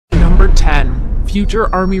10.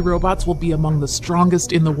 Future Army robots will be among the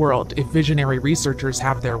strongest in the world if visionary researchers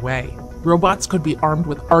have their way. Robots could be armed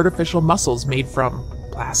with artificial muscles made from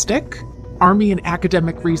plastic? Army and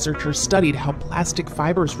academic researchers studied how plastic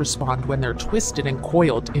fibers respond when they're twisted and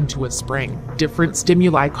coiled into a spring. Different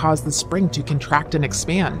stimuli cause the spring to contract and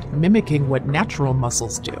expand, mimicking what natural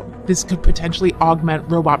muscles do. This could potentially augment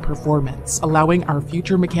robot performance, allowing our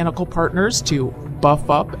future mechanical partners to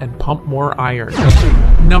buff up and pump more iron.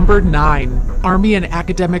 Number 9. Army and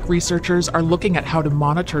academic researchers are looking at how to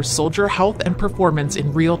monitor soldier health and performance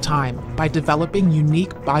in real time by developing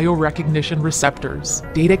unique biorecognition receptors.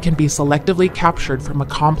 Data can be selectively captured from a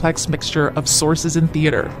complex mixture of sources in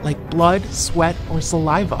theater, like blood, sweat, or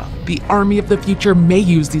saliva. The Army of the future may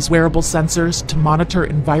use these wearable sensors to monitor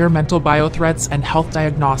environmental biothreats and health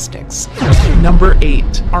diagnostics. Number 8.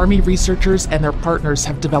 Army researchers and their partners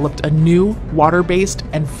have developed a new, water-based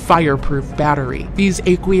and fireproof battery. These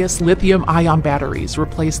aqueous lithium-ion batteries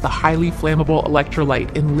replace the highly flammable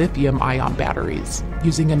electrolyte in lithium-ion batteries,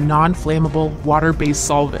 using a non-flammable water-based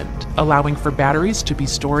solvent, allowing for batteries to be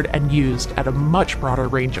stored and used at a much broader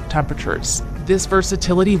range of temperatures. This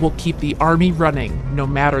versatility will keep the Army running no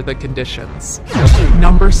matter the conditions.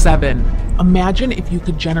 Number 7. Imagine if you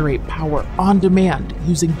could generate power on demand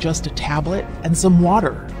using just a tablet and some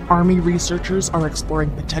water. Army researchers are exploring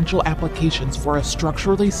potential applications for a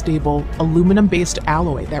structurally stable, aluminum-based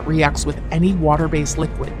alloy that reacts with any water-based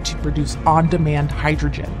liquid to produce on-demand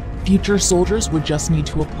hydrogen. Future soldiers would just need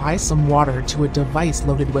to apply some water to a device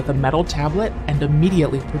loaded with a metal tablet and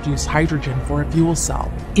immediately produce hydrogen for a fuel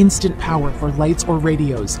cell. Instant power for lights or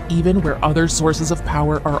radios, even where other sources of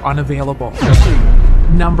power are unavailable.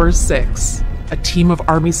 Number 6. A team of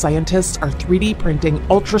Army scientists are 3D printing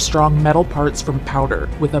ultra-strong metal parts from powder.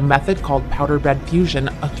 With a method called powder bed fusion,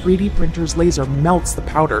 a 3D printer's laser melts the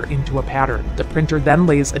powder into a pattern. The printer then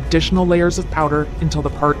lays additional layers of powder until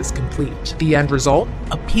the part is complete. The end result?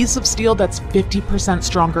 A piece of steel that's 50%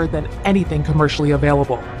 stronger than anything commercially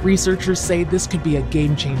available. Researchers say this could be a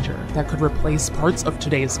game changer that could replace parts of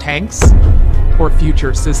today's tanks or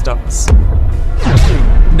future systems.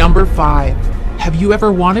 Number 5. Have you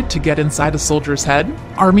ever wanted to get inside a soldier's head?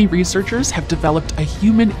 Army researchers have developed a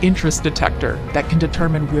human interest detector that can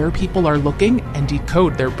determine where people are looking and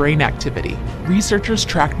decode their brain activity. Researchers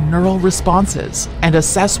track neural responses and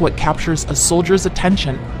assess what captures a soldier's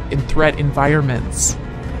attention in threat environments.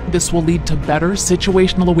 This will lead to better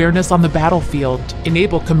situational awareness on the battlefield,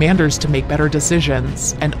 enable commanders to make better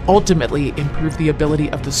decisions, and ultimately improve the ability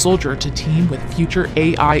of the soldier to team with future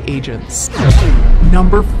AI agents.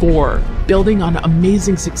 Number 4. Building on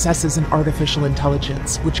amazing successes in artificial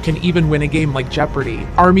intelligence, which can even win a game like Jeopardy!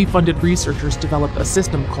 Army-funded researchers developed a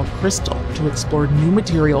system called Crystal to explore new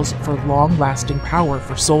materials for long-lasting power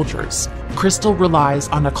for soldiers. Crystal relies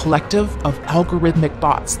on a collective of algorithmic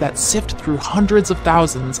bots that sift through hundreds of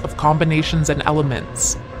thousands of combinations and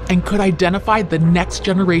elements, and could identify the next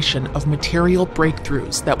generation of material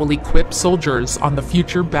breakthroughs that will equip soldiers on the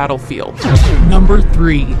future battlefield. Number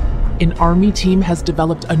 3. An Army team has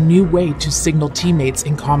developed a new way to signal teammates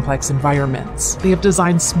in complex environments. They have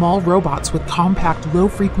designed small robots with compact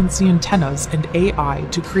low-frequency antennas and AI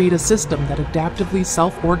to create a system that adaptively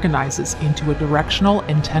self-organizes into a directional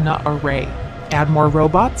antenna array. Add more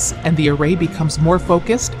robots, and the array becomes more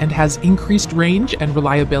focused and has increased range and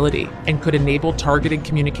reliability, and could enable targeted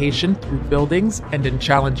communication through buildings and in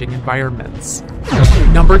challenging environments.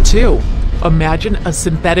 Number 2. Imagine a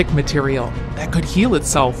synthetic material that could heal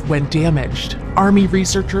itself when damaged. Army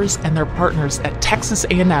researchers and their partners at Texas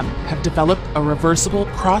A&M have developed a reversible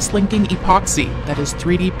cross-linking epoxy that is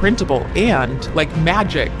 3D printable and, like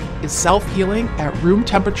magic, is self-healing at room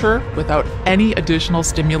temperature without any additional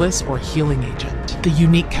stimulus or healing agent. The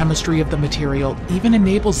unique chemistry of the material even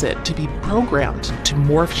enables it to be programmed to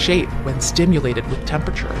morph shape when stimulated with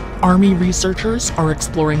temperature. Army researchers are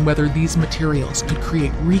exploring whether these materials could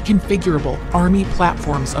create reconfigurable Army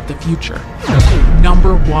platforms of the future.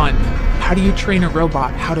 Number 1. How do you train a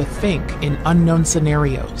robot how to think in unknown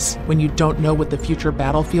scenarios when you don't know what the future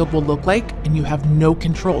battlefield will look like and you have no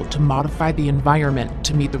control to modify the environment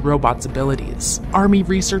to meet the robot's abilities? Army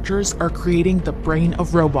researchers are creating the brain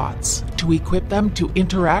of robots to equip them to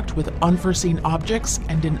interact with unforeseen objects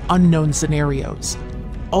and in unknown scenarios,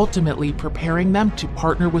 ultimately preparing them to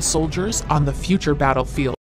partner with soldiers on the future battlefield.